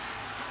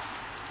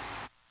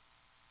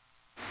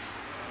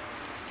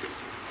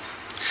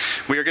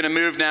We are going to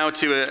move now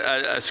to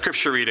a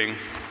scripture reading.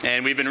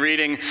 And we've been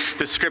reading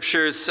the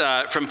scriptures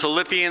from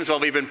Philippians while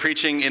we've been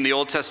preaching in the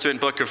Old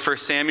Testament book of 1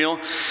 Samuel.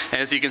 And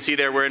as you can see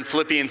there, we're in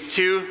Philippians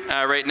 2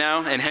 right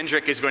now, and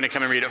Hendrik is going to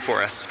come and read it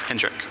for us.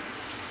 Hendrik.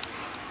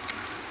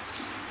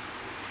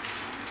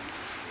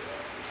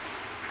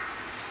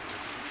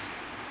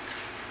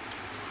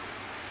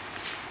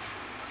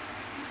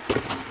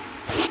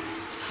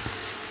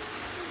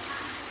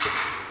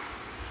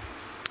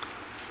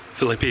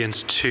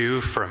 Philippians 2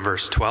 from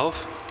verse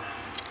 12.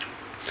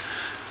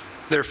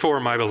 Therefore,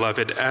 my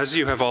beloved, as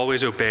you have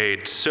always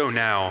obeyed, so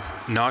now,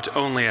 not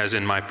only as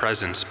in my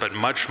presence, but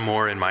much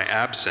more in my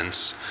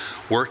absence,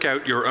 work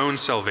out your own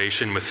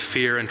salvation with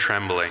fear and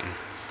trembling.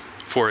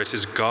 For it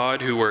is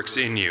God who works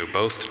in you,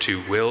 both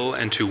to will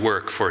and to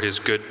work for his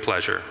good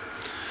pleasure.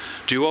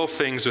 Do all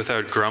things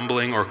without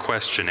grumbling or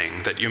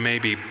questioning, that you may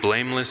be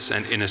blameless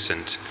and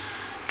innocent,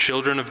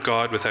 children of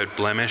God without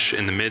blemish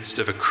in the midst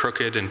of a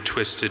crooked and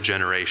twisted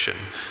generation,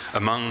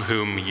 among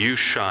whom you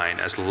shine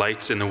as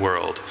lights in the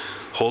world,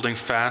 holding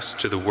fast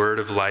to the word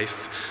of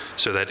life,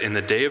 so that in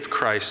the day of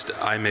Christ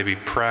I may be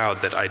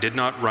proud that I did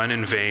not run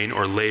in vain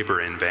or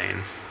labor in vain.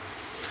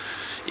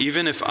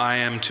 Even if I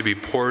am to be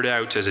poured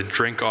out as a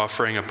drink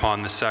offering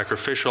upon the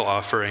sacrificial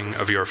offering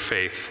of your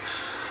faith,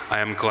 I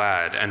am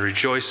glad and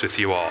rejoice with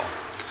you all.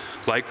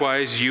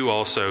 Likewise, you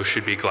also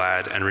should be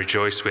glad and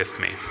rejoice with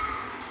me.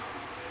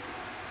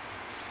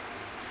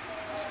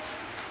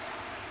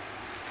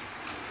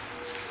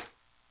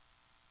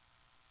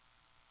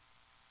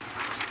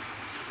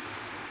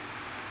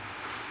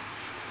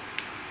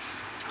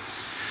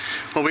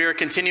 Well, we are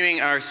continuing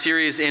our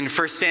series in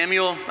 1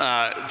 Samuel.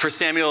 1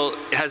 Samuel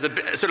has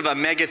a sort of a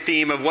mega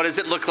theme of what does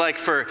it look like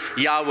for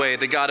Yahweh,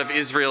 the God of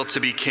Israel, to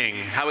be king?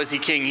 How is he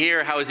king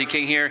here? How is he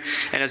king here?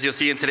 And as you'll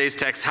see in today's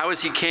text, how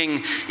is he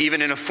king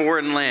even in a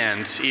foreign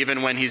land,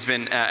 even when he's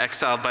been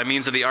exiled by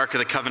means of the Ark of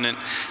the Covenant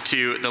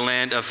to the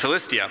land of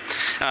Philistia?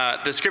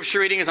 The scripture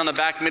reading is on the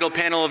back middle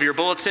panel of your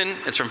bulletin.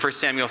 It's from 1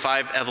 Samuel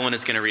 5. Evelyn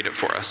is going to read it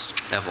for us.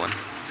 Evelyn.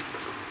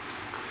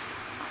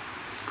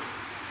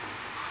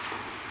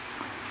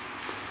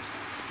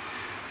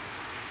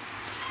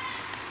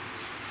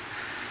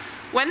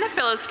 When the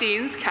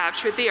Philistines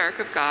captured the Ark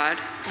of God,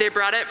 they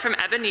brought it from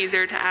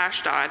Ebenezer to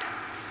Ashdod.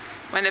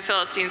 When the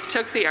Philistines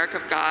took the Ark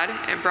of God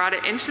and brought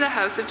it into the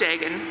house of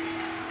Dagon,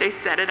 they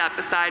set it up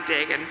beside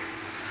Dagon.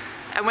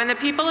 And when the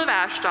people of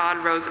Ashdod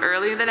rose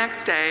early the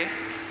next day,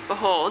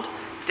 behold,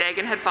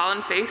 Dagon had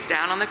fallen face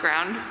down on the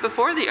ground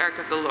before the Ark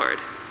of the Lord.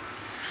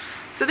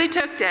 So they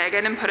took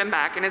Dagon and put him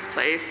back in his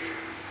place.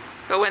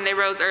 But when they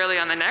rose early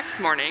on the next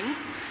morning,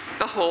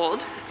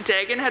 behold,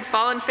 Dagon had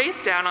fallen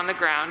face down on the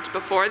ground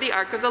before the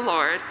ark of the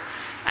Lord,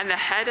 and the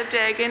head of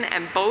Dagon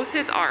and both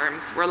his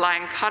arms were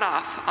lying cut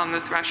off on the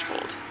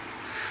threshold.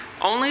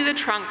 Only the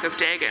trunk of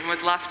Dagon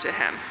was left to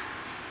him.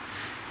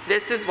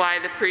 This is why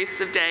the priests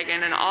of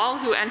Dagon and all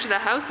who enter the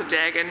house of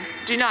Dagon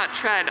do not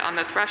tread on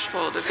the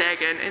threshold of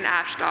Dagon in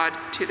Ashdod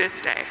to this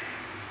day.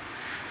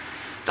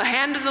 The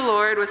hand of the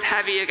Lord was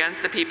heavy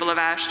against the people of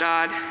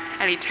Ashdod,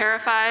 and he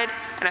terrified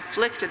and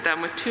afflicted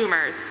them with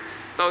tumors,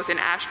 both in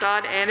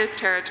Ashdod and its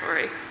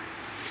territory.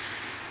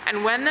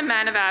 And when the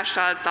men of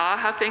Ashdod saw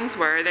how things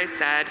were, they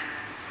said,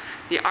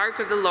 the ark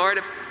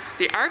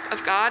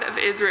of God of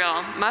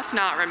Israel must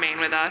not remain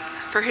with us,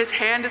 for his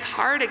hand is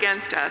hard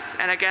against us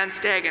and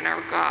against Dagon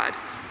our God.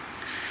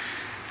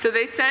 So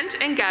they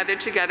sent and gathered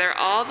together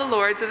all the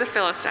lords of the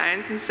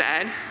Philistines and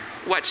said,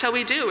 what shall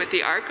we do with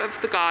the ark of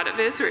the God of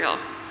Israel?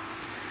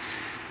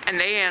 And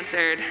they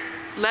answered,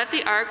 let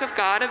the ark of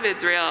God of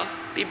Israel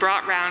be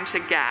brought round to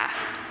Gath.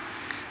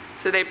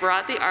 So they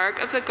brought the ark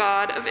of the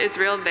God of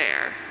Israel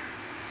there.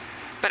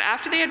 But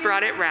after they had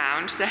brought it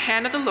round, the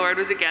hand of the Lord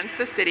was against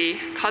the city,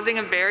 causing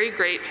a very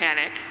great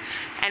panic.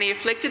 And he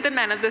afflicted the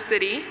men of the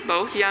city,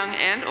 both young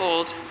and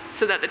old,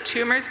 so that the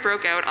tumors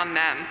broke out on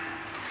them.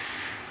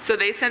 So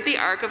they sent the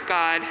ark of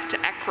God to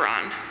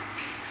Ekron.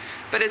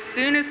 But as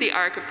soon as the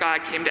ark of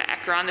God came to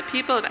Ekron, the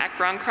people of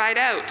Ekron cried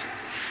out,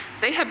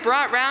 they have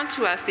brought round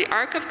to us the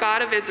ark of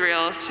God of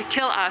Israel to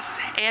kill us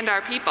and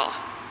our people.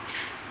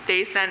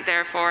 They sent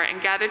therefore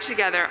and gathered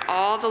together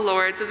all the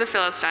lords of the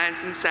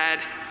Philistines and said,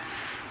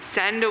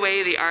 send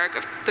away the ark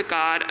of the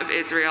God of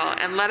Israel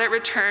and let it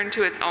return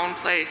to its own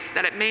place,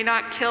 that it may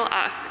not kill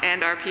us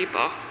and our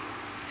people.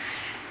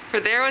 For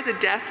there was a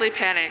deathly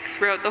panic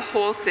throughout the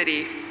whole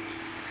city.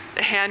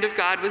 The hand of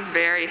God was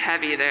very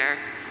heavy there.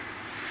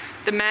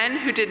 The men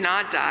who did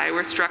not die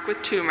were struck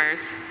with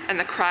tumors, and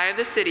the cry of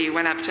the city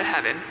went up to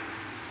heaven.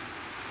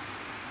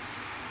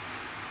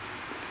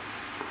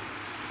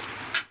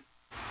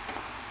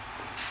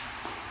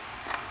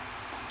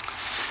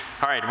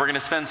 All right, we're going to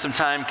spend some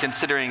time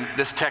considering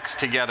this text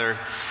together.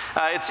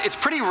 It's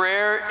pretty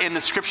rare in the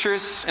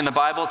scriptures, in the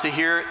Bible, to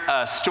hear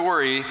a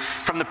story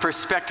from the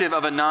perspective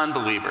of a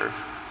non-believer.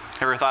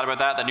 Ever thought about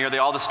that? That nearly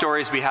all the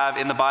stories we have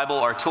in the Bible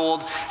are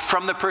told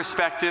from the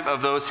perspective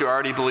of those who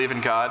already believe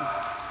in God.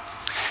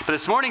 But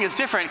this morning is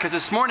different because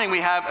this morning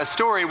we have a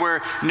story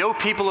where no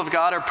people of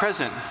God are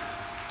present.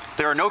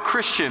 There are no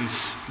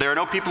Christians, there are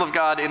no people of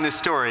God in this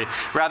story.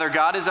 Rather,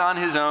 God is on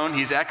his own.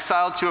 He's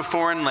exiled to a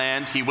foreign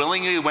land. He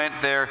willingly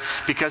went there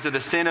because of the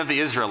sin of the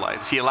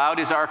Israelites. He allowed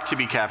his ark to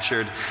be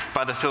captured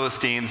by the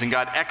Philistines, and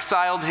God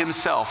exiled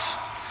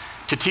himself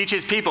to teach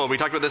his people, we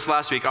talked about this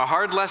last week, a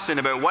hard lesson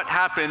about what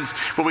happens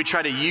when we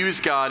try to use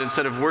God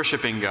instead of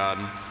worshiping God.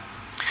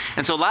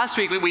 And so last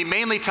week, we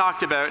mainly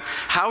talked about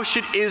how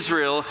should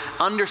Israel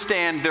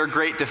understand their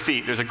great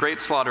defeat. There's a great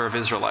slaughter of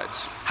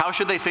Israelites. How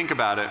should they think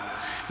about it?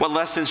 What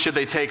lessons should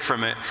they take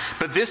from it?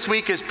 But this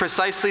week is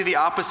precisely the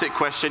opposite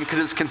question because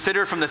it's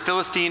considered from the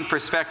Philistine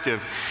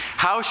perspective.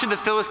 How should the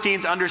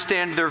Philistines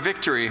understand their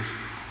victory?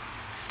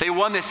 They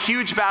won this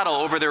huge battle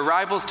over their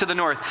rivals to the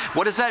north.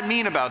 What does that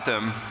mean about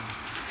them?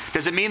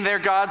 Does it mean their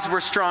gods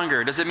were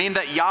stronger? Does it mean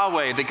that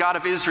Yahweh, the God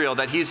of Israel,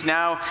 that he's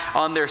now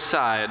on their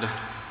side?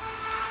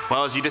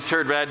 Well, as you just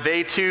heard read,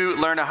 they too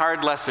learn a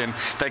hard lesson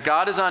that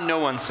God is on no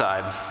one's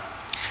side.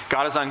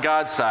 God is on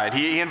God's side.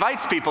 He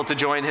invites people to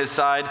join his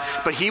side,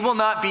 but he will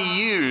not be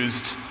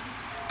used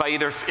by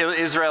either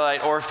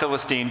Israelite or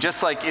Philistine.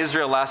 Just like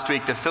Israel last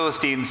week, the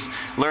Philistines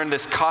learned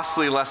this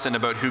costly lesson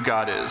about who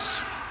God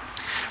is.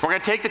 We're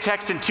going to take the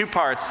text in two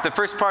parts. The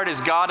first part is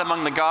God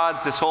among the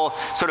gods, this whole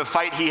sort of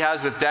fight he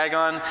has with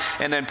Dagon.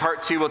 And then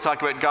part two, we'll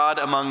talk about God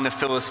among the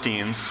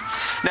Philistines.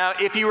 Now,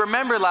 if you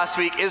remember last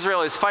week,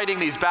 Israel is fighting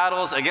these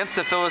battles against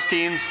the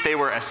Philistines. They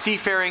were a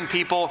seafaring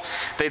people.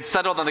 They'd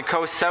settled on the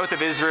coast south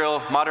of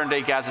Israel,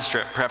 modern-day Gaza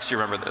Strip. Perhaps you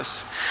remember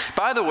this.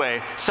 By the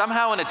way,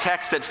 somehow in a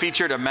text that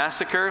featured a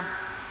massacre,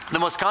 the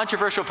most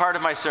controversial part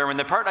of my sermon,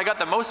 the part I got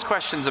the most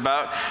questions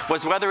about,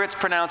 was whether it's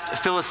pronounced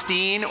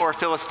Philistine or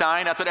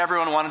Philistine. That's what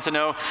everyone wanted to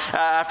know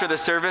after the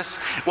service.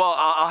 Well,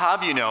 I'll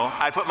have you know,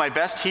 I put my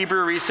best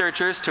Hebrew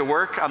researchers to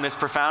work on this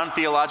profound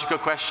theological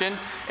question,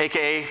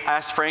 aka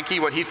asked Frankie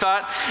what he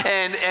thought.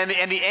 And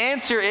the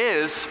answer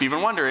is, if you've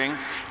been wondering,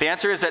 the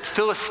answer is that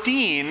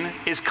Philistine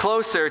is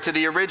closer to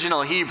the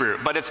original Hebrew,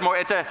 but it's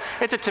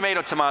a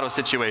tomato-tomato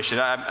situation.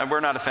 We're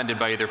not offended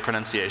by either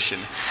pronunciation.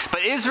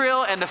 But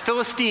Israel and the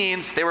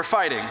Philistines, they were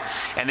fighting,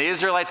 and the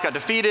Israelites got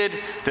defeated.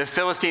 The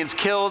Philistines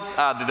killed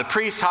the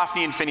priests,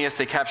 Hophni and Phinehas.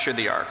 They captured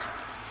the ark.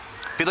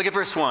 If you look at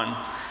verse 1,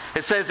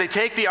 it says they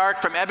take the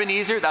ark from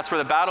Ebenezer, that's where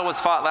the battle was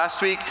fought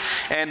last week,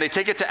 and they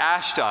take it to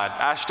Ashdod.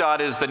 Ashdod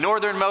is the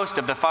northernmost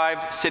of the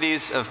 5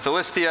 cities of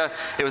Philistia.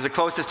 It was the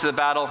closest to the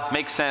battle.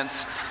 Makes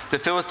sense. The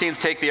Philistines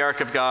take the ark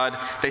of God.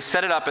 They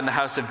set it up in the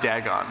house of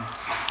Dagon.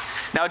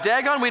 Now,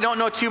 Dagon we don't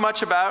know too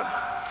much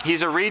about.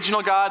 He's a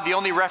regional god. The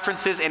only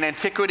references in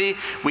antiquity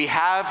we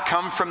have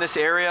come from this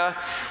area.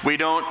 We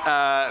know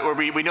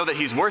that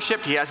he's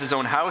worshipped. He has his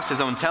own house, his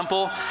own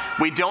temple.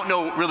 We don't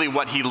know really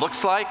what he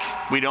looks like.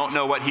 We don't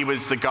know what he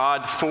was the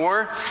god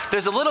for.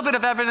 There's a little bit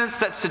of evidence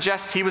that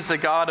suggests he was the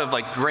god of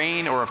like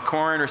grain or of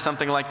corn or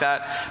something like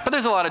that, but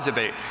there's a lot of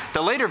debate.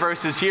 The later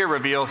verses here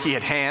reveal he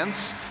had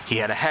hands, he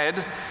had a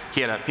head,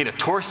 he had a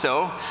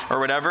torso or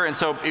whatever, and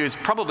so he was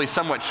probably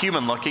somewhat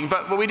human looking,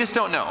 but we just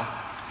don't know.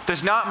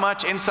 There's not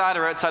much inside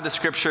or outside the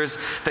scriptures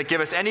that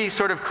give us any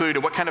sort of clue to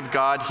what kind of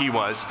God he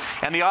was.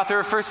 And the author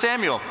of 1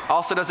 Samuel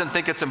also doesn't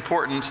think it's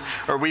important,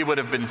 or we would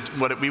have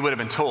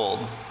been told.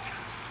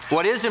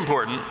 What is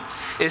important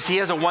is he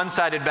has a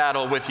one-sided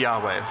battle with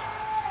Yahweh.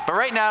 But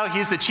right now,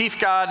 he's the chief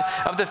god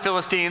of the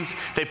Philistines.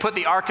 They put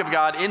the ark of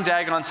God in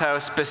Dagon's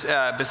house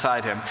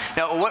beside him.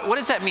 Now, what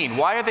does that mean?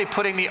 Why are they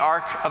putting the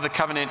ark of the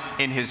covenant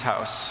in his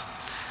house?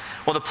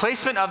 Well, the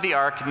placement of the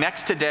ark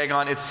next to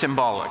Dagon, it's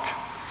symbolic.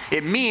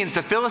 It means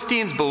the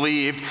Philistines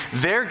believed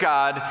their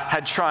God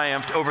had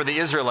triumphed over the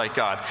Israelite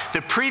God.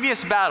 The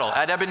previous battle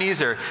at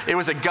Ebenezer, it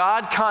was a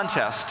God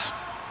contest,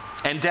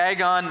 and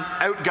Dagon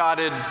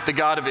outgodded the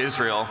God of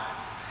Israel.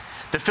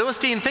 The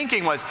Philistine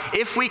thinking was,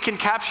 if we can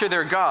capture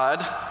their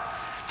God,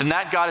 then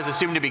that God is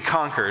assumed to be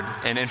conquered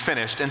and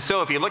finished. And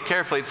so if you look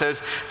carefully, it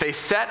says, they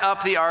set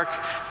up the ark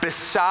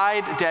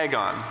beside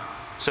Dagon.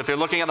 So if you're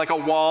looking at like a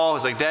wall,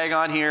 it's like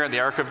Dagon here and the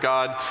ark of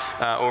God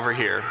over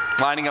here,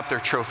 lining up their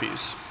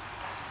trophies.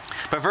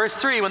 But verse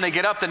 3, when they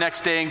get up the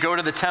next day and go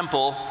to the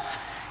temple,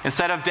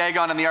 instead of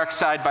Dagon and the ark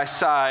side by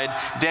side,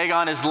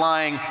 Dagon is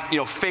lying,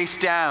 face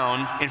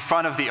down in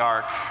front of the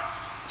ark.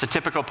 It's a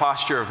typical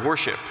posture of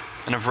worship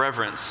and of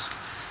reverence.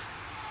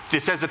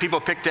 It says the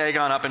people pick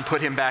Dagon up and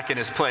put him back in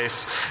his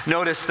place.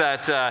 Notice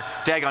that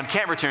Dagon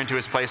can't return to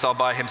his place all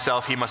by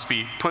himself. He must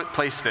be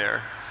placed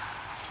there.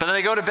 But then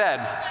they go to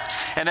bed.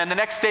 And then the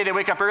next day they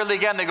wake up early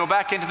again, they go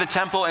back into the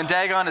temple, and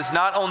Dagon is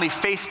not only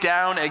face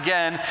down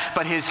again,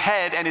 but his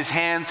head and his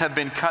hands have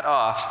been cut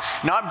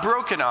off. Not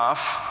broken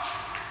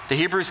off. The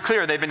Hebrew is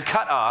clear, they've been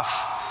cut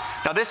off.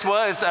 Now this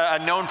was a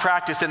known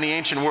practice in the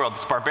ancient world.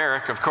 It's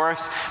barbaric, of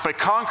course, but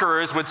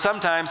conquerors would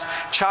sometimes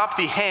chop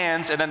the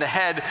hands and then the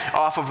head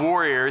off of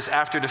warriors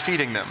after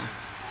defeating them.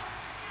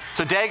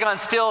 So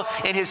Dagon's still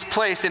in his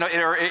place,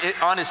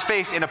 on his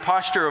face in a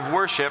posture of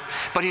worship,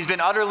 but he's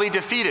been utterly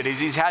defeated.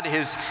 He's had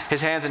his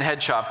hands and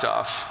head chopped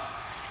off.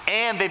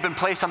 And they've been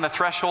placed on the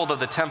threshold of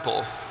the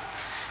temple.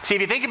 See,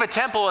 if you think of a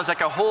temple as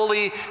like a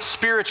holy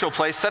spiritual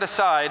place set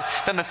aside,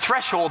 then the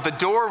threshold, the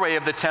doorway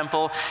of the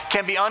temple,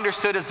 can be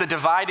understood as the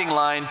dividing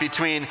line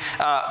between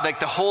like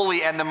the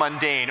holy and the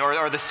mundane,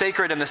 or the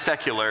sacred and the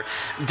secular.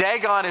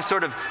 Dagon is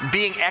sort of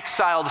being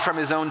exiled from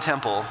his own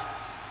temple.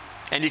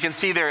 And you can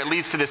see there it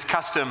leads to this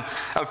custom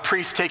of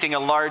priests taking a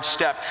large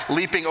step,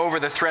 leaping over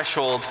the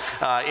threshold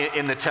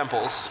in the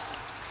temples.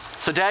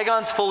 So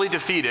Dagon's fully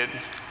defeated.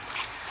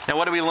 Now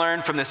what do we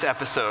learn from this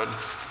episode?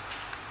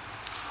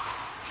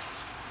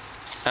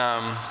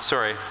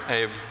 Sorry,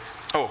 I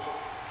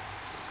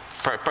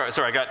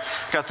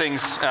got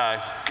things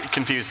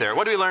confused there.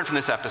 What do we learn from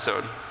this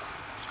episode?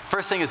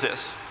 First thing is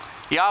this: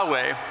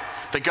 Yahweh,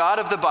 the God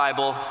of the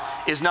Bible,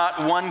 is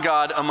not one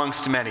God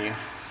amongst many.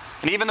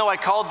 And even though I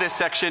called this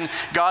section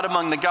God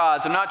Among the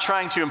Gods, I'm not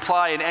trying to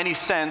imply in any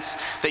sense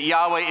that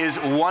Yahweh is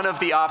one of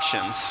the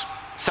options.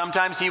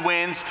 Sometimes he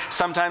wins,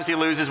 sometimes he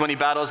loses when he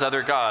battles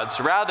other gods.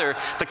 Rather,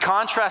 the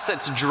contrast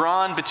that's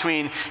drawn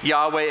between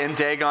Yahweh and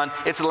Dagon,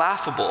 it's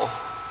laughable.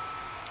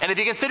 And if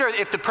you consider,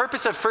 if the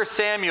purpose of 1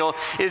 Samuel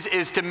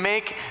is to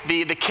make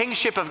the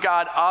kingship of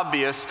God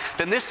obvious,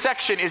 then this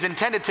section is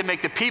intended to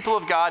make the people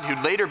of God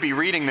who'd later be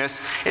reading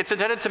this, it's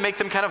intended to make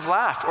them kind of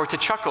laugh or to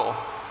chuckle.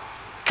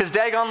 Because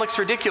Dagon looks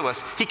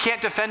ridiculous. He can't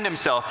defend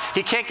himself.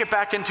 He can't get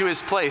back into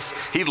his place.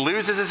 He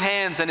loses his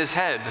hands and his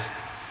head.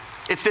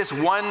 It's this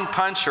one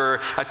punch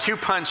or a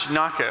two-punch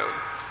knockout.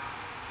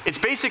 It's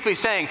basically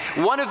saying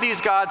one of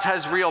these gods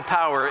has real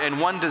power and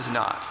one does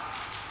not.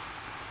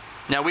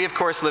 Now, we, of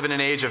course, live in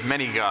an age of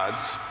many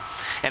gods.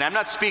 And I'm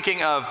not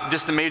speaking of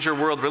just the major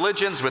world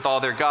religions with all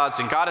their gods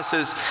and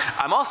goddesses.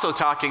 I'm also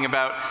talking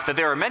about that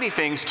there are many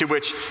things to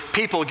which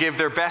people give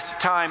their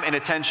best time and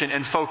attention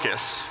and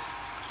focus.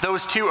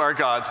 Those too are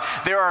gods.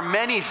 There are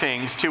many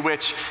things to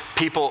which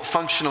people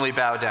functionally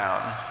bow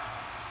down.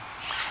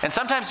 And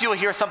sometimes you'll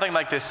hear something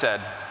like this said: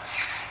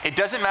 it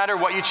doesn't matter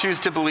what you choose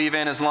to believe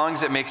in as long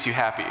as it makes you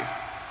happy.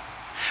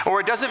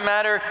 Or it doesn't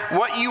matter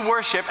what you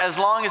worship as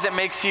long as it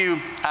makes you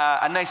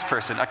a nice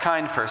person, a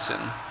kind person.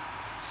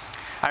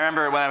 I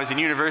remember when I was in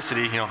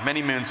university,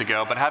 many moons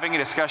ago, but having a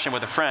discussion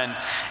with a friend,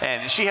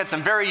 and she had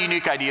some very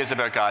unique ideas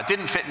about God.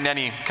 Didn't fit in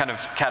any kind of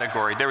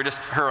category. They were just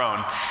her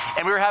own.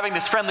 And we were having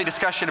this friendly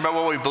discussion about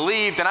what we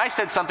believed, and I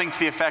said something to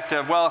the effect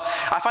of, well,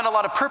 I find a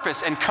lot of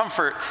purpose and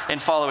comfort in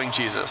following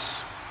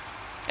Jesus.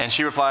 And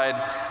she replied,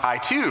 I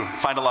too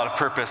find a lot of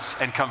purpose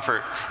and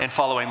comfort in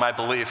following my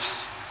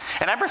beliefs.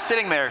 And I remember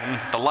sitting there in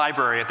the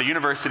library at the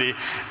university,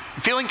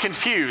 feeling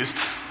confused.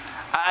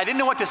 I didn't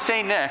know what to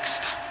say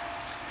next.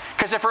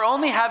 Because if we're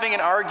only having an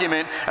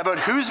argument about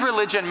whose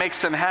religion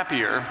makes them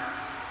happier,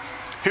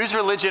 whose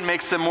religion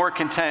makes them more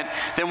content,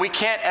 then we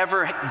can't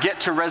ever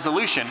get to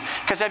resolution.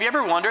 Because have you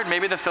ever wondered,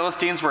 maybe the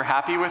Philistines were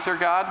happy with their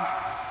God?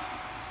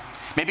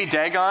 Maybe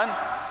Dagon,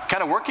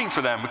 kind of working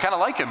for them. We kind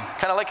of like him,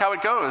 kind of like how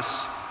it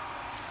goes.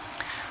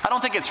 I don't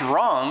think it's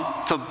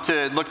wrong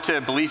to look to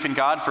belief in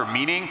God for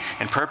meaning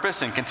and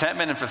purpose and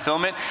contentment and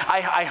fulfillment.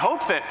 I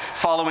hope that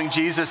following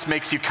Jesus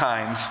makes you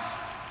kind.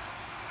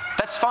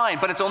 That's fine,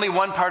 but it's only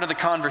one part of the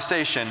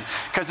conversation,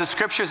 because the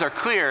scriptures are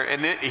clear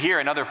here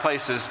and other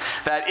places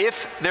that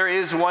if there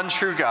is one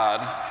true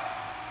God,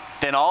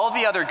 then all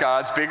the other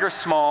gods, big or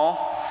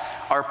small,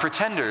 are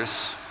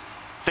pretenders.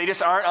 They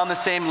just aren't on the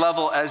same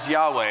level as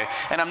Yahweh.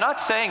 And I'm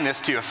not saying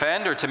this to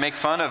offend or to make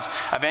fun of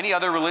any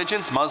other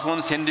religions,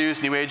 Muslims,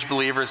 Hindus, New Age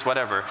believers,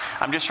 whatever.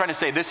 I'm just trying to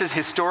say this is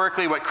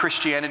historically what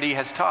Christianity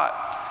has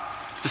taught.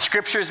 The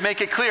scriptures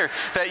make it clear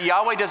that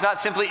Yahweh does not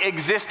simply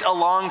exist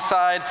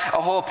alongside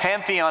a whole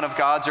pantheon of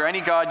gods or any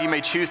god you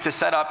may choose to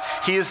set up.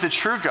 He is the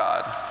true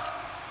God.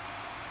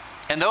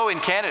 And though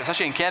in Canada,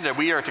 especially in Canada,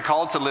 we are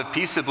called to live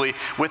peaceably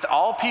with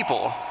all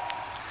people,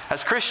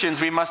 as Christians,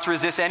 we must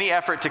resist any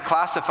effort to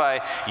classify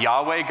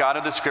Yahweh, God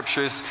of the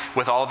Scriptures,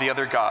 with all the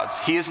other gods.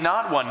 He is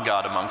not one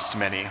God amongst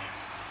many.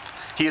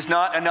 He is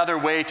not another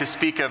way to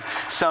speak of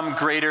some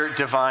greater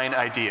divine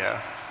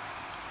idea.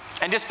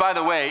 And just by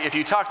the way, if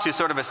you talk to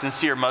sort of a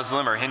sincere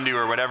Muslim or Hindu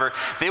or whatever,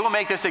 they will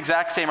make this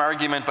exact same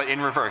argument, but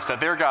in reverse,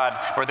 that their God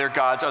or their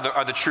gods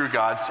are the true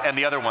gods, and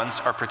the other ones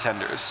are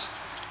pretenders.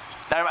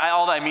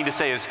 All that I mean to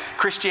say is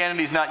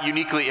Christianity is not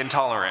uniquely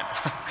intolerant.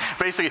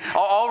 Basically,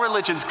 all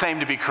religions claim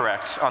to be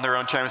correct on their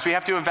own terms. We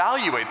have to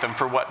evaluate them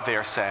for what they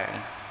are saying.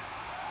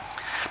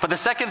 But the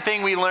second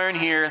thing we learn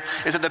here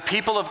is that the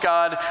people of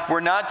God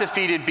were not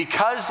defeated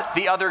because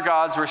the other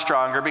gods were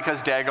stronger,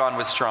 because Dagon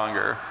was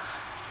stronger,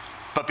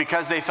 but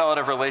because they fell out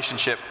of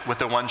relationship with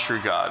the one true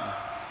God.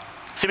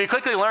 See, we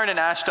quickly learn in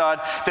Ashdod,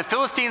 the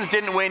Philistines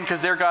didn't win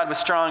because their God was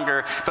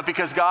stronger, but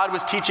because God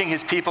was teaching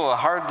his people a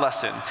hard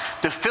lesson.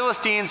 The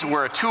Philistines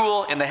were a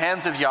tool in the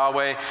hands of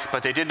Yahweh,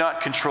 but they did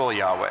not control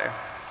Yahweh.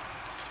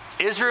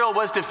 Israel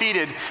was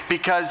defeated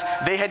because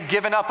they had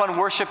given up on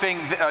worshiping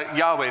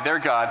Yahweh, their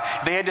God.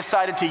 They had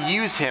decided to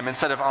use him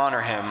instead of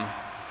honor him.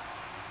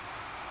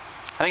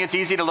 I think it's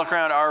easy to look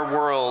around our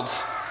world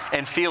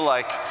and feel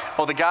like,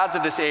 well, the gods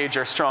of this age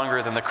are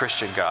stronger than the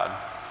Christian God.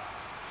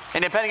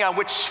 And depending on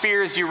which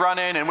spheres you run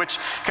in and which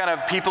kind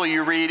of people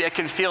you read, it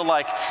can feel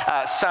like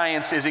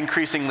science is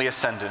increasingly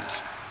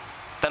ascendant.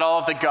 That all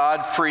of the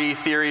God-free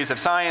theories of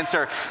science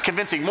are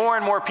convincing more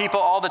and more people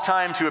all the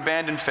time to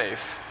abandon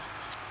faith.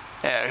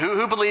 Yeah,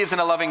 who believes in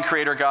a loving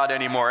creator God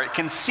anymore? It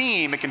can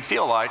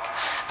feel like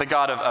the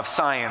God of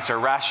science or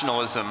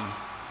rationalism,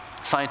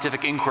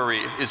 scientific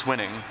inquiry is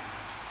winning.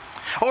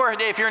 Or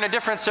if you're in a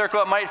different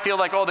circle, it might feel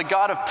like, the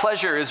God of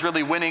pleasure is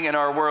really winning in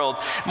our world.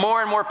 More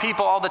and more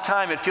people all the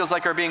time, it feels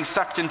like, are being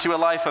sucked into a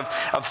life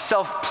of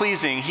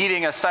self-pleasing,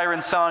 heeding a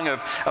siren song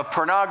of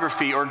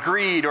pornography or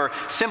greed, or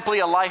simply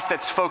a life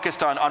that's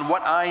focused on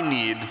what I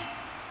need.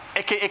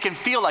 It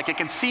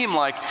can seem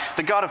like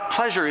the God of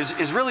pleasure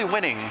is really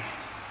winning.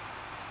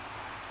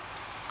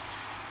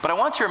 But I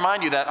want to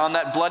remind you that on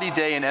that bloody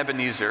day in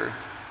Ebenezer,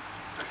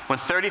 when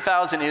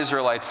 30,000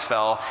 Israelites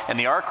fell and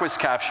the ark was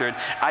captured,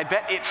 I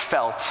bet it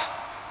felt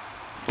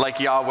like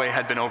Yahweh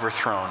had been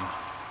overthrown.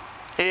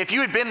 If you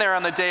had been there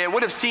on the day, it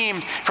would have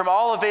seemed from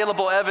all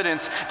available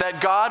evidence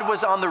that God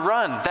was on the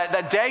run,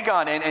 that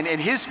Dagon and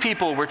his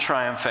people were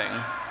triumphing.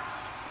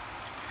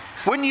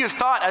 Wouldn't you have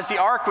thought, as the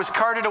ark was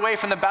carted away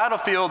from the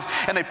battlefield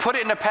and they put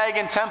it in a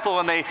pagan temple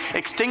and they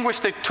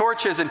extinguished the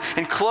torches and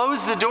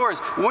closed the doors,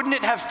 wouldn't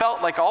it have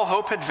felt like all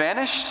hope had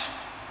vanished?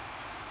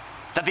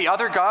 That the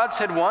other gods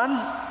had won?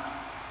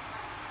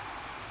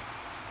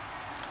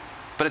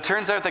 But it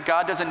turns out that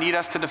God doesn't need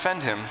us to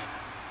defend him.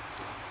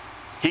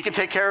 He can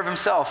take care of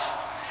himself.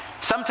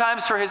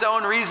 Sometimes for his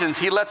own reasons,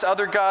 he lets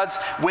other gods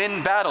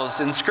win battles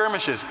and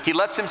skirmishes. He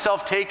lets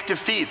himself take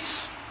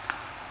defeats.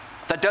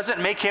 That doesn't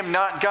make him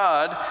not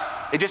God.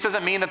 It just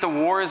doesn't mean that the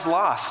war is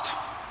lost.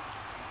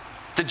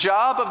 The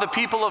job of the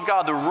people of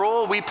God, the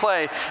role we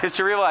play, is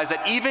to realize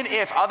that even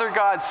if other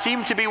gods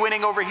seem to be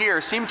winning over here,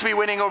 seem to be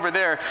winning over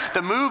there,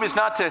 the move is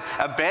not to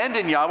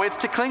abandon Yahweh, it's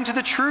to cling to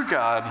the true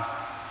God.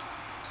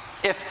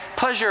 If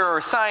pleasure or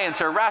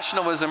science or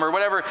rationalism or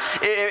whatever,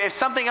 if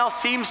something else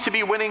seems to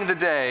be winning the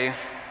day,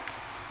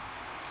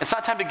 it's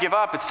not time to give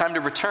up, it's time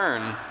to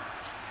return.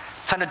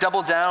 It's time to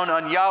double down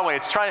on Yahweh.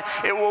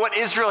 What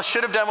Israel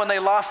should have done when they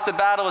lost the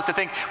battle is to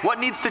think, what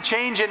needs to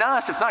change in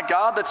us? It's not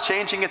God that's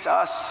changing, it's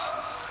us.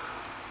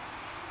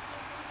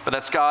 But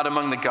that's God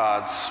among the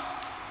gods.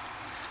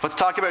 Let's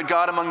talk about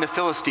God among the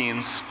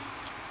Philistines.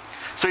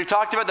 So we've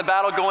talked about the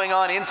battle going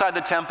on inside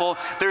the temple.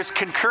 There's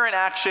concurrent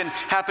action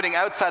happening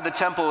outside the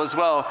temple as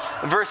well.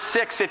 Verse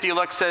 6, if you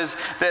look, says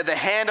that the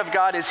hand of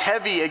God is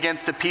heavy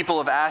against the people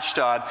of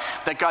Ashdod,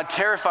 that God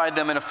terrified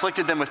them and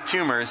afflicted them with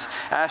tumors,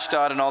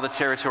 Ashdod and all the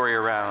territory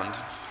around.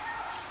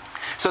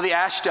 So the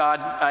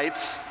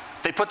Ashdodites,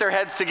 they put their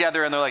heads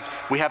together and they're like,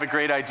 we have a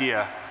great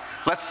idea.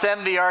 Let's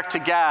send the ark to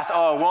Gath.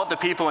 Oh, won't the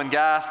people in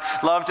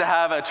Gath love to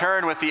have a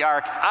turn with the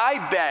ark?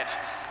 I bet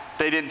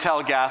they didn't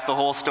tell Gath the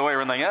whole story.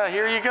 We're like,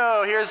 here you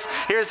go.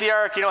 Here's the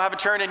ark. Have a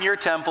turn in your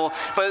temple.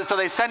 But so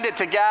they send it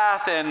to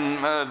Gath,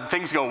 and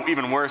things go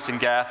even worse in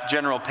Gath.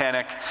 General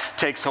panic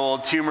takes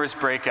hold. Tumors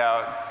break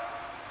out.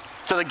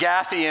 So the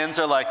Gathians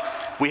are like,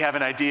 we have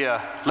an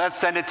idea. Let's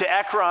send it to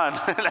Ekron.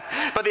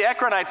 But the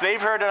Ekronites,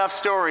 they've heard enough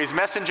stories.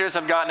 Messengers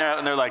have gotten out,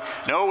 and they're like,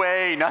 no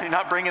way,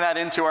 not bringing that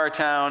into our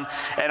town.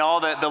 And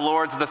all the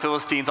lords of the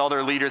Philistines, all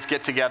their leaders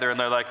get together, and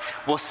they're like,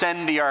 we'll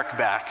send the ark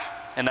back.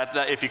 And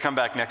that if you come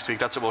back next week,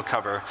 that's what we'll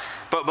cover.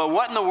 But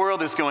what in the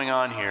world is going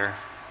on here?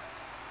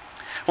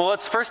 Well,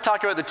 let's first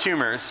talk about the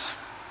tumors.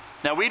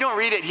 Now, we don't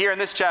read it here in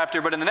this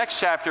chapter, but in the next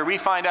chapter, we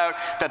find out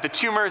that the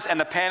tumors and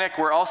the panic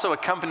were also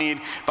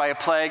accompanied by a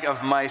plague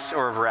of mice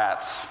or of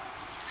rats.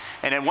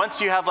 And then once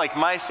you have like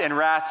mice and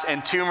rats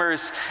and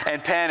tumors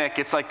and panic,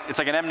 it's like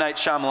an M. Night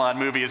Shyamalan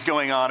movie is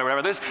going on or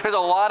whatever. There's a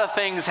lot of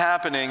things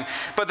happening.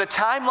 But the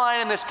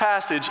timeline in this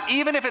passage,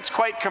 even if it's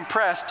quite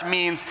compressed,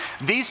 means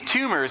these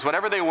tumors,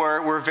 whatever they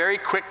were very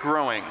quick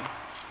growing.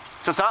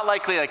 So it's not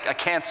likely like a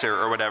cancer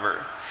or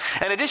whatever.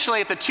 And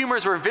additionally, if the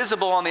tumors were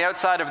visible on the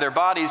outside of their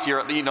bodies,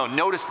 they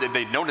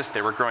noticed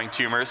they were growing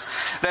tumors,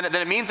 then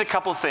it means a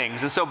couple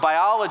things. And so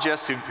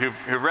biologists who've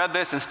read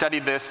this and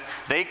studied this,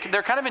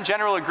 they're kind of in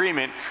general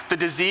agreement. The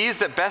disease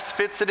that best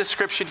fits the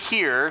description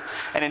here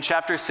and in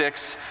chapter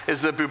 6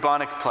 is the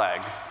bubonic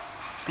plague.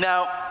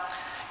 Now,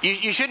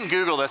 you shouldn't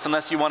Google this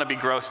unless you want to be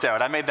grossed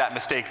out. I made that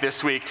mistake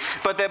this week.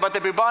 But the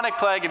bubonic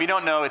plague, if you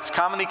don't know, it's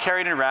commonly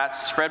carried in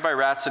rats, spread by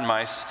rats and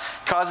mice,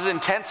 causes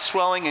intense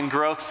swelling and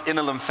growths in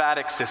the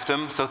lymphatic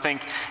system. So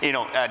think,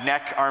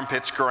 neck,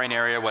 armpits, groin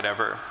area,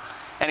 whatever.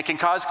 And it can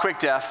cause quick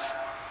death.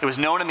 It was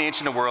known in the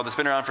ancient world. It's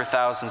been around for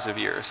thousands of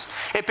years.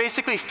 It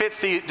basically fits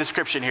the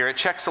description here. It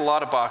checks a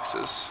lot of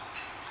boxes.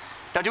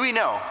 Now, do we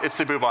know it's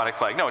the bubonic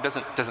plague? No, it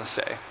doesn't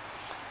say.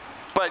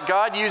 But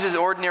God uses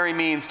ordinary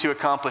means to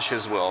accomplish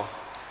his will.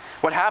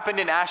 What happened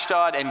in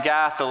Ashdod and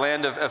Gath, the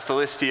land of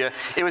Philistia,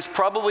 it was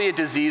probably a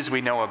disease we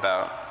know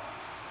about.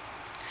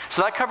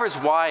 So that covers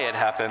why it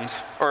happened,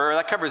 or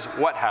that covers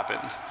what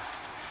happened.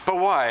 But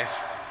why?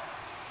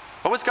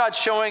 What was God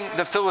showing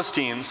the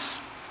Philistines?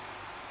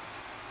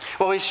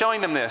 Well, he's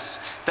showing them this,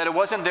 that it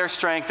wasn't their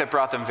strength that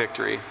brought them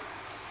victory.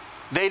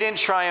 They didn't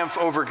triumph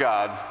over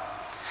God.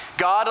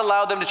 God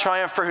allowed them to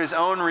triumph for his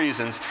own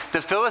reasons. The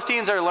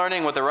Philistines are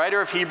learning what the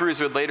writer of Hebrews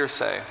would later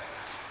say.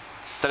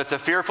 that it's a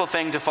fearful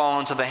thing to fall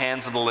into the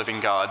hands of the living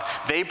God.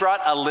 They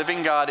brought a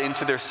living God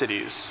into their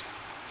cities,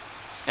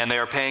 and they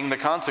are paying the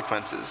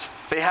consequences.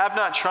 They have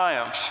not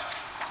triumphed.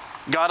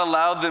 God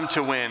allowed them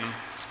to win.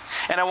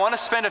 And I want to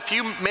spend a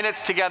few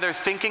minutes together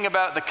thinking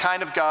about the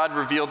kind of God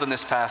revealed in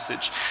this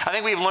passage. I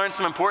think we've learned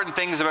some important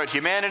things about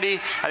humanity.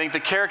 I think the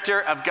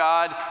character of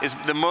God is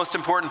the most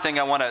important thing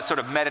I want to sort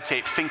of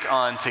meditate, think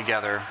on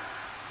together.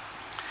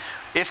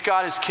 If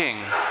God is king,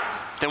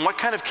 then what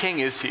kind of king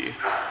is he?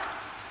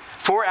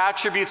 4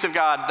 attributes of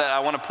God that I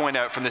want to point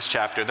out from this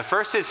chapter. The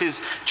first is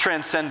his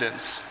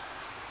transcendence.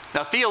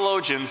 Now,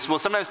 theologians will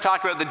sometimes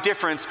talk about the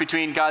difference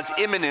between God's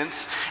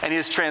immanence and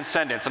his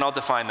transcendence, and I'll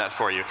define that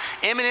for you.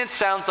 Immanence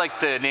sounds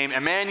like the name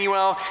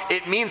Emmanuel.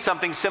 It means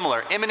something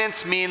similar.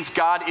 Immanence means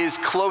God is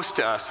close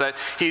to us, that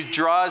he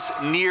draws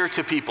near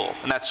to people.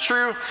 And that's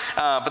true,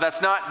 but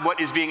that's not what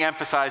is being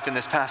emphasized in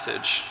this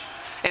passage.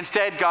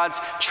 Instead, God's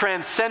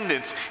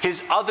transcendence,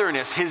 his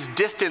otherness, his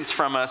distance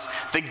from us,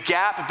 the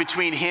gap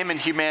between him and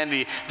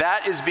humanity,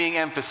 that is being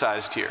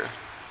emphasized here.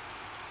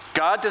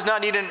 God does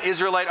not need an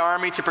Israelite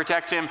army to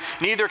protect him.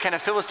 Neither can a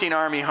Philistine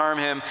army harm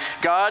him.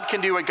 God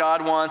can do what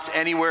God wants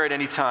anywhere at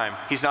any time.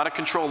 He's not a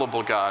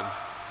controllable God,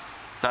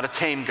 not a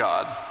tame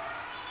God.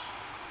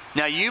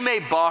 Now, you may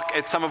balk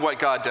at some of what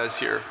God does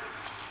here,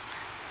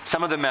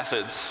 some of the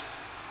methods.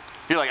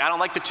 You're like, I don't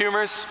like the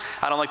tumors.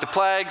 I don't like the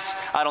plagues.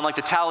 I don't like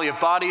the tally of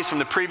bodies from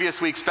the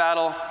previous week's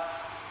battle.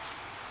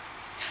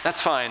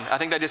 That's fine. I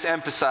think that just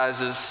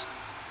emphasizes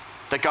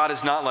that God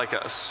is not like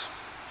us.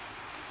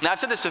 Now, I've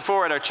said this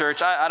before at our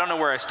church. I don't know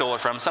where I stole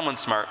it from. Someone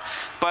smart.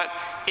 But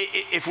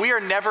if we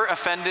are never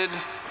offended,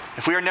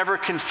 if we are never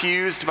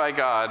confused by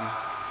God,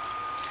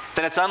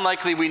 then it's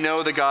unlikely we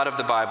know the God of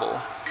the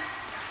Bible.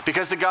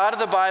 Because the God of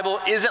the Bible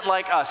isn't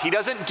like us. He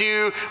doesn't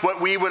do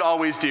what we would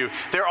always do.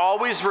 There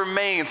always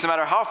remains, no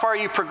matter how far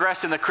you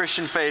progress in the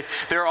Christian faith,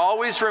 there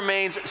always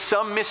remains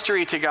some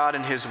mystery to God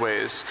and his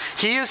ways.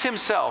 He is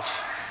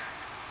himself.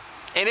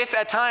 And if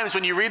at times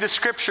when you read the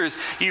scriptures,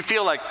 you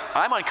feel like,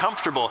 I'm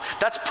uncomfortable,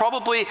 that's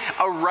probably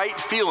a right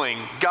feeling.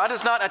 God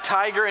is not a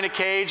tiger in a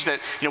cage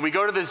that, we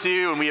go to the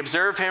zoo and we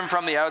observe him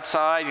from the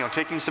outside,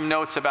 taking some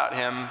notes about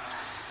him.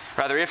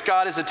 Rather, if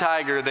God is a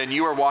tiger, then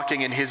you are walking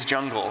in his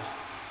jungle.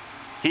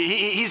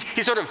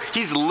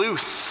 He's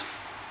loose.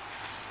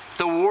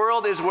 The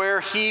world is where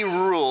he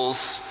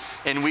rules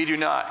and we do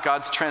not.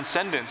 God's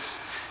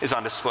transcendence is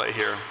on display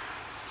here.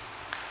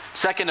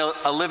 Second,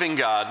 a living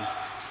God.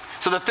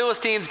 So the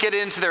Philistines get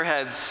it into their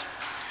heads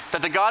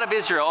that the God of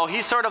Israel,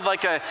 he's sort of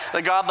like a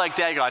God like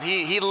Dagon.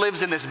 He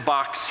lives in this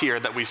box here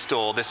that we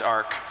stole, this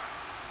ark.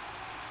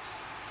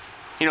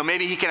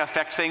 Maybe he can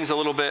affect things a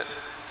little bit,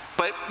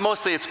 but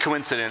mostly it's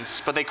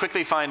coincidence. But they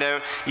quickly find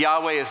out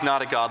Yahweh is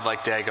not a God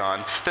like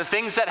Dagon. The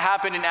things that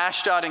happen in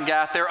Ashdod and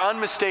Gath, they're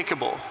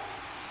unmistakable.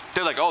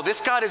 They're like,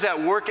 this God is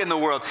at work in the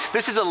world.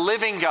 This is a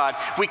living God.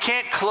 We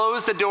can't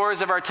close the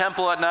doors of our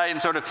temple at night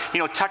and sort of,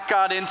 tuck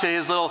God into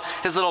his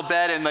little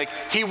bed and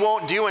he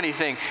won't do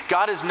anything.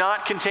 God is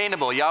not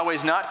containable.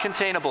 Yahweh's not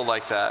containable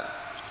like that.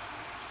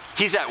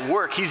 He's at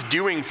work. He's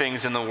doing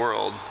things in the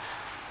world.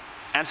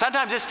 And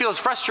sometimes this feels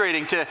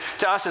frustrating to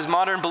us as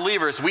modern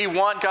believers. We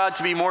want God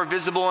to be more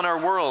visible in our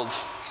world.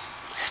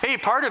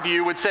 Maybe part of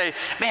you would say,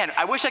 man,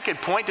 I wish I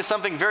could point to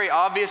something very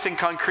obvious and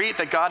concrete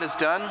that God has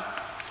done.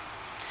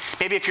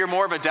 Maybe if you're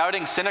more of a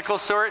doubting, cynical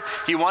sort,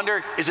 you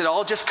wonder, is it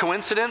all just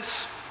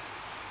coincidence?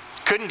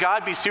 Couldn't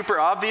God be super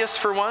obvious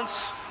for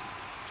once?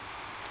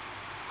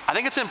 I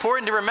think it's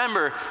important to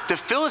remember the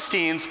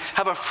Philistines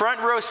have a front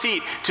row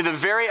seat to the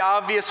very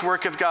obvious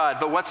work of God,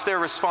 but what's their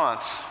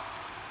response?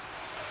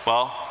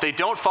 Well, they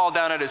don't fall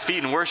down at his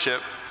feet and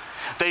worship.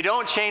 They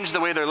don't change the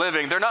way they're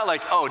living. They're not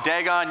like,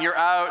 Dagon, you're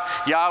out,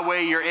 Yahweh,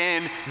 you're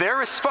in. Their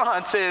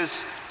response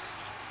is,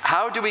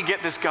 how do we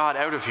get this God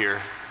out of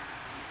here?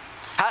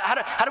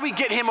 How do we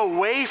get him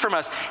away from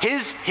us?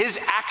 His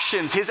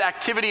actions, his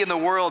activity in the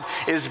world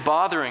is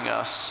bothering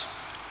us.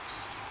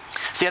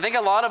 See, I think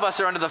a lot of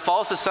us are under the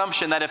false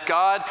assumption that if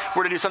God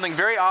were to do something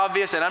very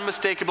obvious and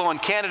unmistakable in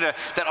Canada,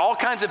 that all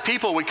kinds of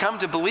people would come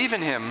to believe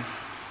in him.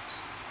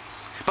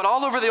 But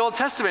all over the Old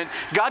Testament,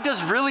 God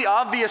does really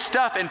obvious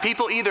stuff and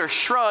people either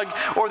shrug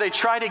or they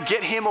try to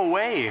get him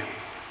away.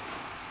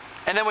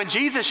 And then when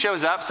Jesus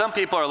shows up, some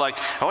people are like,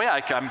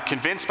 I'm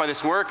convinced by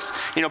this works,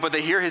 but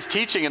they hear his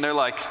teaching and they're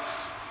like,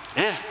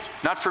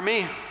 not for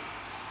me.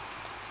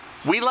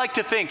 We like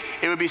to think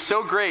it would be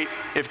so great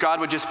if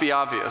God would just be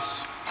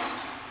obvious.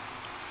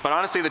 But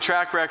honestly, the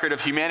track record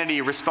of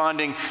humanity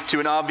responding to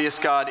an obvious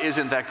God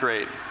isn't that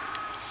great.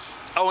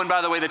 And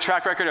by the way, the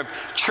track record of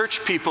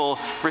church people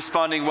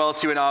responding well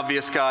to an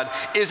obvious God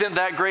isn't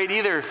that great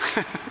either.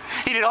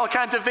 He did all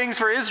kinds of things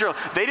for Israel.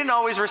 They didn't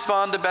always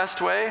respond the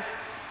best way.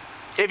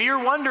 If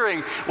you're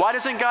wondering, why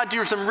doesn't God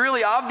do some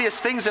really obvious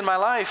things in my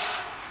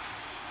life?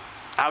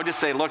 I would just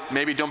say, look,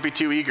 maybe don't be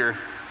too eager.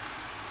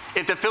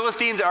 If the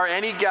Philistines are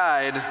any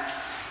guide,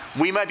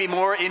 we might be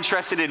more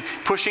interested in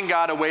pushing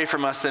God away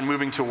from us than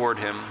moving toward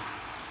him.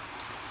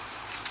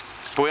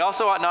 But we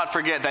also ought not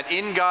forget that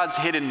in God's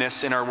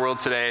hiddenness in our world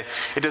today,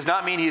 it does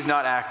not mean he's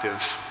not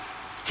active.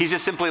 He's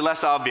just simply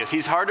less obvious.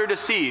 He's harder to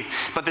see,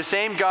 but the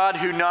same God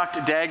who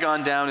knocked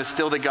Dagon down is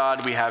still the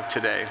God we have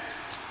today.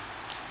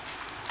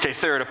 Okay,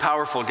 third, a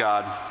powerful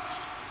God.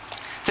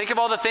 Think of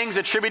all the things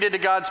attributed to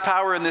God's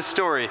power in this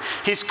story.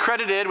 He's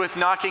credited with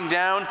knocking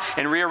down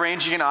and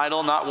rearranging an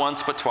idol not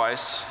once but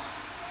twice.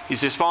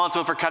 He's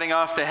responsible for cutting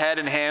off the head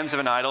and hands of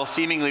an idol,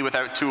 seemingly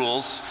without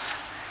tools.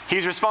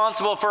 He's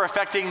responsible for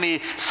affecting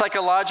the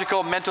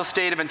psychological, mental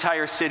state of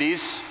entire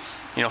cities,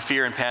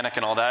 fear and panic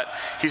and all that.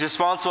 He's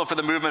responsible for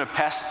the movement of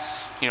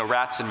pests,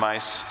 rats and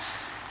mice.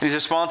 He's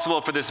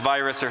responsible for this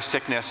virus or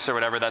sickness or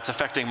whatever that's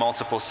affecting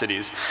multiple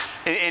cities.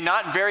 In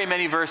not very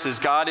many verses,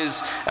 God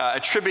is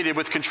attributed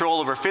with control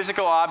over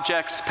physical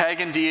objects,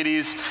 pagan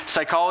deities,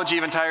 psychology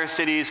of entire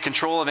cities,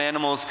 control of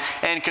animals,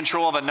 and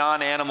control of a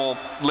non-animal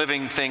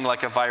living thing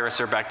like a virus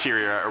or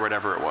bacteria or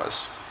whatever it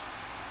was.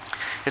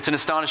 It's an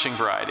astonishing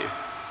variety.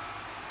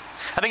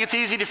 I think it's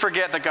easy to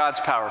forget that God's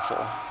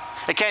powerful.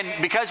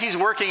 Again, because he's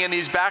working in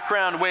these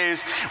background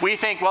ways, we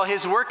think, well,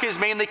 his work is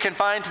mainly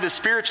confined to the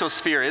spiritual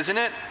sphere, isn't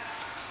it?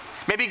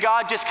 Maybe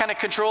God just kind of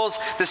controls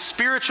the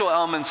spiritual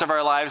elements of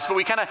our lives, but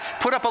we kind of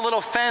put up a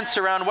little fence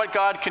around what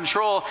God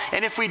controls,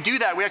 and if we do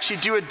that, we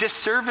actually do a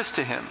disservice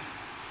to him.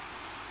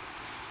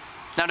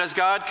 Now, does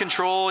God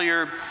control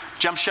your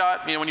jump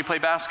shot, when you play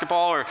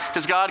basketball, or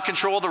does God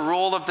control the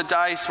roll of the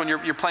dice when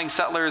you're playing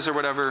Settlers or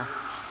whatever?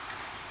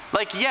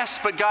 Yes,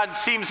 but God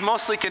seems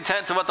mostly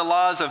content to let the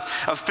laws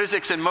of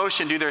physics and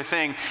motion do their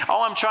thing.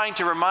 All I'm trying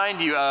to remind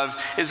you of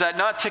is that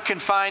not to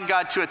confine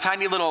God to a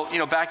tiny little,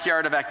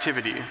 backyard of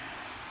activity,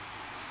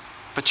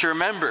 but to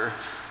remember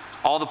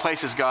all the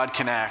places God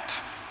can act.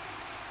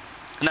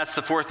 And that's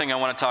the fourth thing I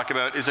want to talk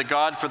about, is a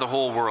God for the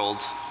whole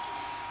world.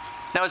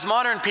 Now, as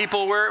modern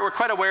people, we're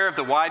quite aware of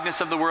the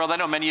wideness of the world. I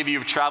know many of you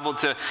have traveled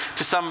to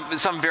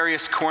some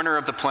various corner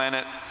of the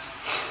planet.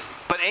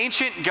 But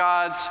ancient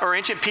gods, or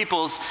ancient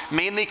peoples,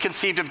 mainly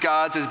conceived of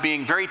gods as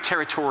being very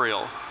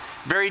territorial,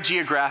 very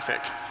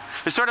geographic.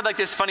 There's sort of like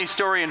this funny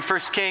story in 1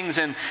 Kings,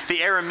 and the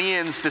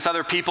Arameans, this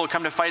other people,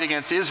 come to fight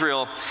against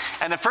Israel.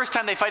 And the first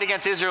time they fight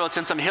against Israel, it's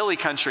in some hilly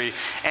country,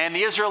 and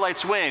the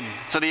Israelites win.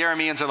 So the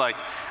Arameans are like,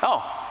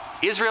 oh,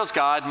 Israel's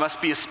God must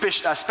be a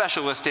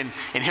specialist in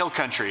hill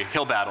country,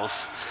 hill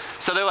battles.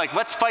 So they're like,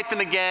 let's fight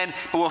them again,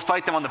 but we'll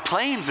fight them on the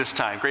plains this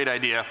time. Great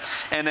idea.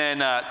 And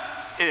then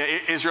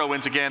Israel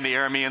wins again, the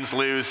Arameans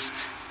lose,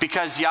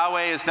 because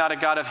Yahweh is not a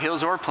God of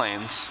hills or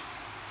plains.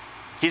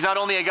 He's not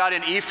only a God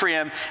in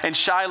Ephraim and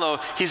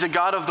Shiloh, he's a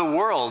God of the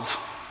world.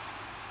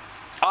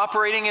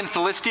 Operating in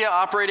Philistia,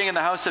 operating in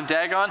the house of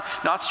Dagon,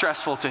 not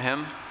stressful to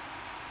him.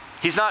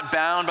 He's not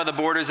bound by the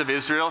borders of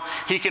Israel.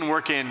 He can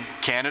work in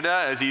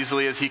Canada as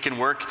easily as he can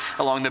work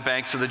along the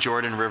banks of the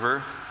Jordan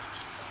River.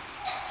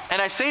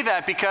 And I say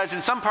that because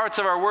in some parts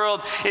of our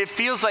world, it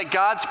feels like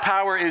God's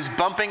power is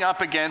bumping up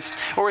against,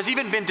 or has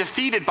even been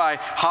defeated by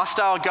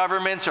hostile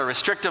governments or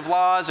restrictive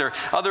laws or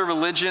other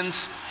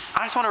religions.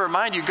 I just want to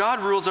remind you, God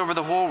rules over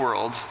the whole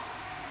world.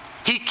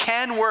 He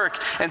can work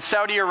in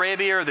Saudi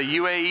Arabia or the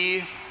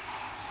UAE,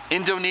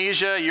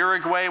 Indonesia,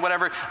 Uruguay,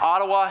 whatever,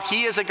 Ottawa.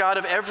 He is a God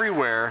of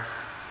everywhere.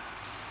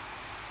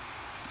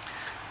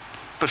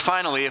 But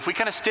finally, if we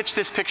kind of stitch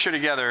this picture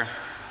together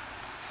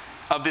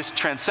of this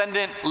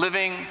transcendent,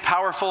 living,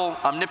 powerful,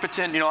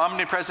 omnipotent,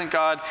 omnipresent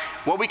God,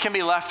 what we can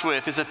be left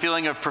with is a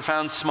feeling of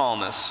profound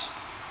smallness.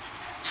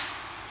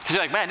 Because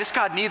you're like, man, this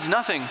God needs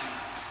nothing.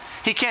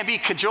 He can't be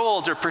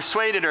cajoled or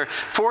persuaded or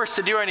forced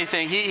to do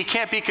anything. He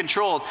can't be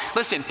controlled.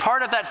 Listen,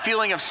 part of that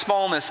feeling of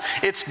smallness,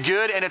 it's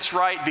good and it's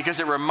right because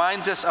it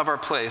reminds us of our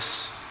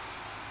place.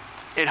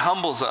 It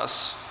humbles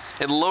us.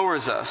 It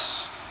lowers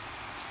us.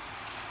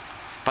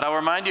 But I'll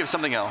remind you of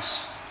something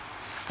else.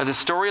 That the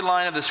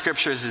storyline of the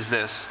scriptures is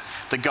this: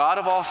 the God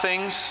of all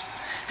things,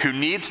 who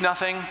needs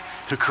nothing,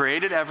 who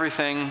created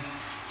everything,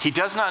 he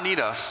does not need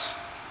us,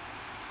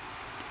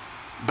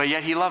 but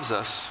yet he loves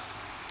us.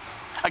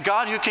 A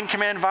God who can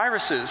command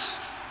viruses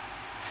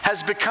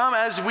has become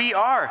as we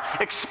are,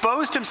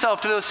 exposed himself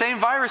to those same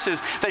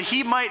viruses that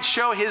he might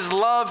show his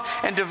love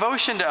and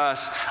devotion to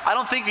us. I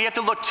don't think you have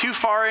to look too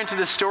far into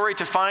the story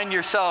to find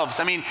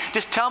yourselves.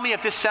 Just tell me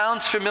if this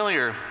sounds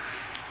familiar.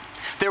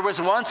 There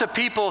was once a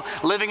people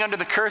living under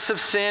the curse of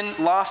sin,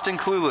 lost and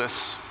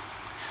clueless.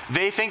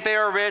 They think they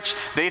are rich,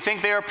 they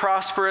think they are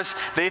prosperous,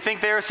 they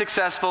think they are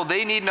successful,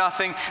 they need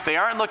nothing, they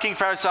aren't looking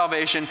for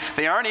salvation,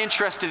 they aren't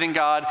interested in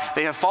God,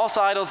 they have false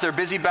idols they're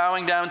busy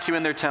bowing down to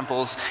in their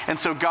temples, and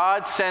so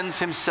God sends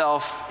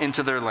himself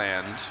into their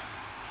land.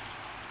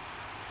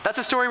 That's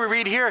a story we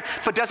read here,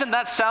 but doesn't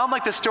that sound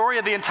like the story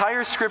of the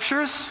entire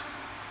scriptures?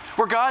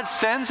 Where God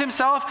sends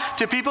himself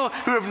to people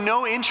who have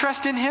no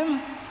interest in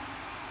him?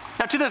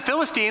 Now, to the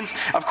Philistines,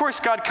 of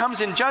course, God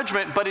comes in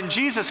judgment, but in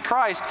Jesus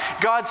Christ,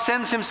 God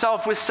sends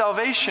himself with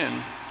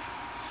salvation.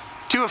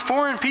 To a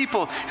foreign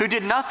people who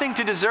did nothing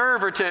to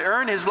deserve or to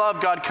earn his love,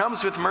 God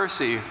comes with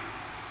mercy.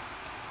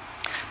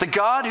 The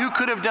God who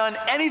could have done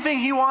anything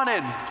he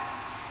wanted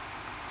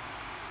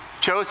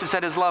chose to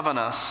set his love on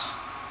us.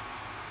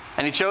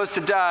 And he chose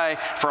to die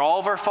for all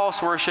of our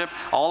false worship,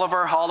 all of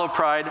our hollow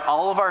pride,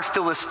 all of our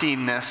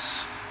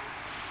Philistine-ness.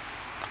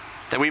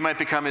 that we might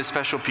become his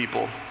special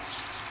people,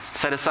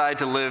 set aside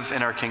to live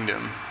in our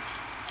kingdom.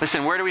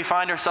 Listen, where do we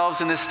find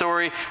ourselves in this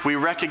story? We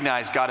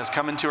recognize God has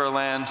come into our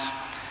land,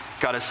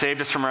 God has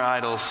saved us from our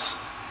idols,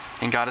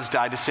 and God has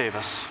died to save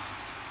us.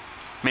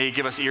 May he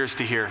give us ears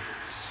to hear.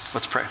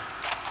 Let's pray.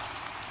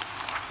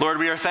 Lord,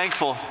 we are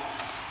thankful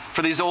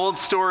for these old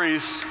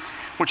stories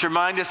which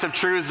remind us of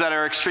truths that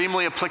are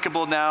extremely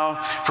applicable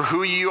now for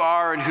who you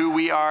are and who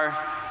we are.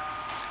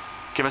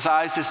 Give us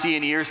eyes to see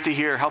and ears to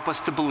hear. Help us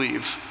to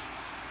believe.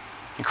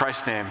 In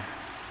Christ's name,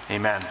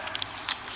 amen.